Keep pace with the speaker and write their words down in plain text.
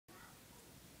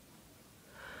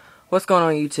What's going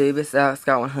on YouTube? It's Alex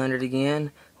Got 100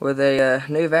 again with a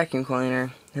new vacuum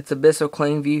cleaner. It's a Bissell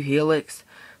Cleanview Helix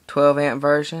 12 amp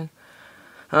version.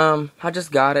 I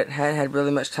just got it. Hadn't had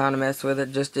really much time to mess with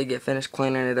it. Just did get finished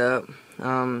cleaning it up.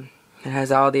 It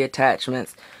has all the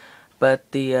attachments,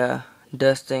 but the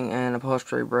dusting and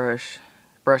upholstery brushes.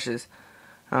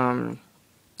 It's in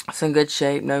good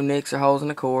shape. No nicks or holes in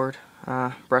the cord.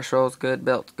 Brush roll's good.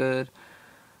 Belt's good.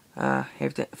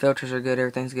 Filters are good.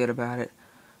 Everything's good about it.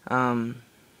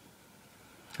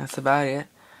 That's about it.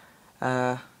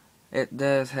 It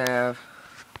does have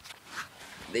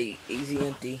the easy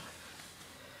empty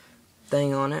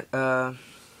thing on it. There's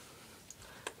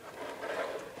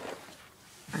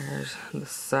the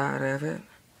side of it.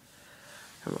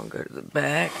 I'm gonna go to the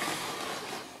back.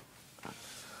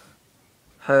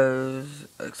 Hose,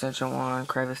 extension wand,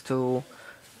 crevice tool,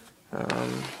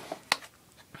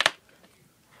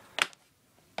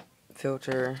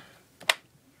 filter.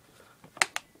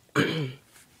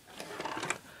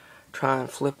 Try and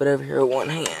flip it over here with one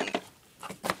hand.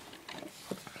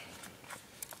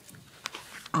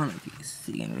 I don't know if you can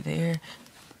see under there,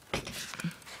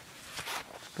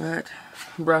 but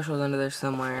brush was under there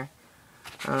somewhere.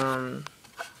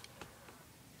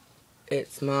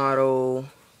 It's model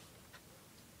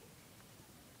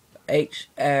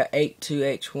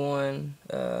H82H1,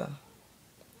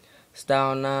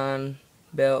 style 9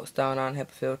 belt, style 9 HEPA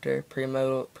filter,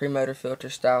 premotor filter,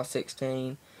 style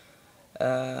 16.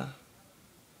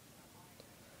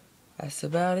 That's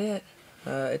about it.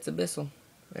 It's a Bissell,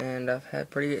 and I've had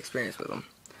pretty good experience with them.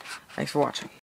 Thanks for watching.